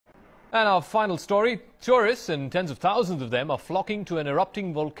And our final story, tourists, and tens of thousands of them, are flocking to an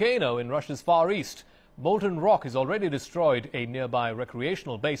erupting volcano in Russia's Far East. Molten rock has already destroyed a nearby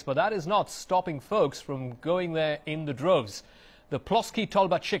recreational base, but that is not stopping folks from going there in the droves. The Ploski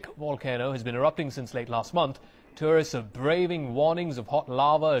Tolbachik volcano has been erupting since late last month. Tourists are braving warnings of hot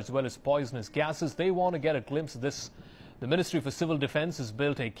lava as well as poisonous gases. They want to get a glimpse of this. The Ministry for Civil Defense has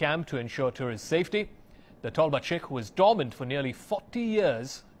built a camp to ensure tourist safety. The Tolbachik was dormant for nearly 40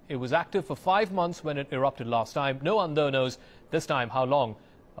 years. It was active for 5 months when it erupted last time. No one, though, knows this time how long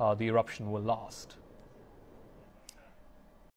the eruption will last.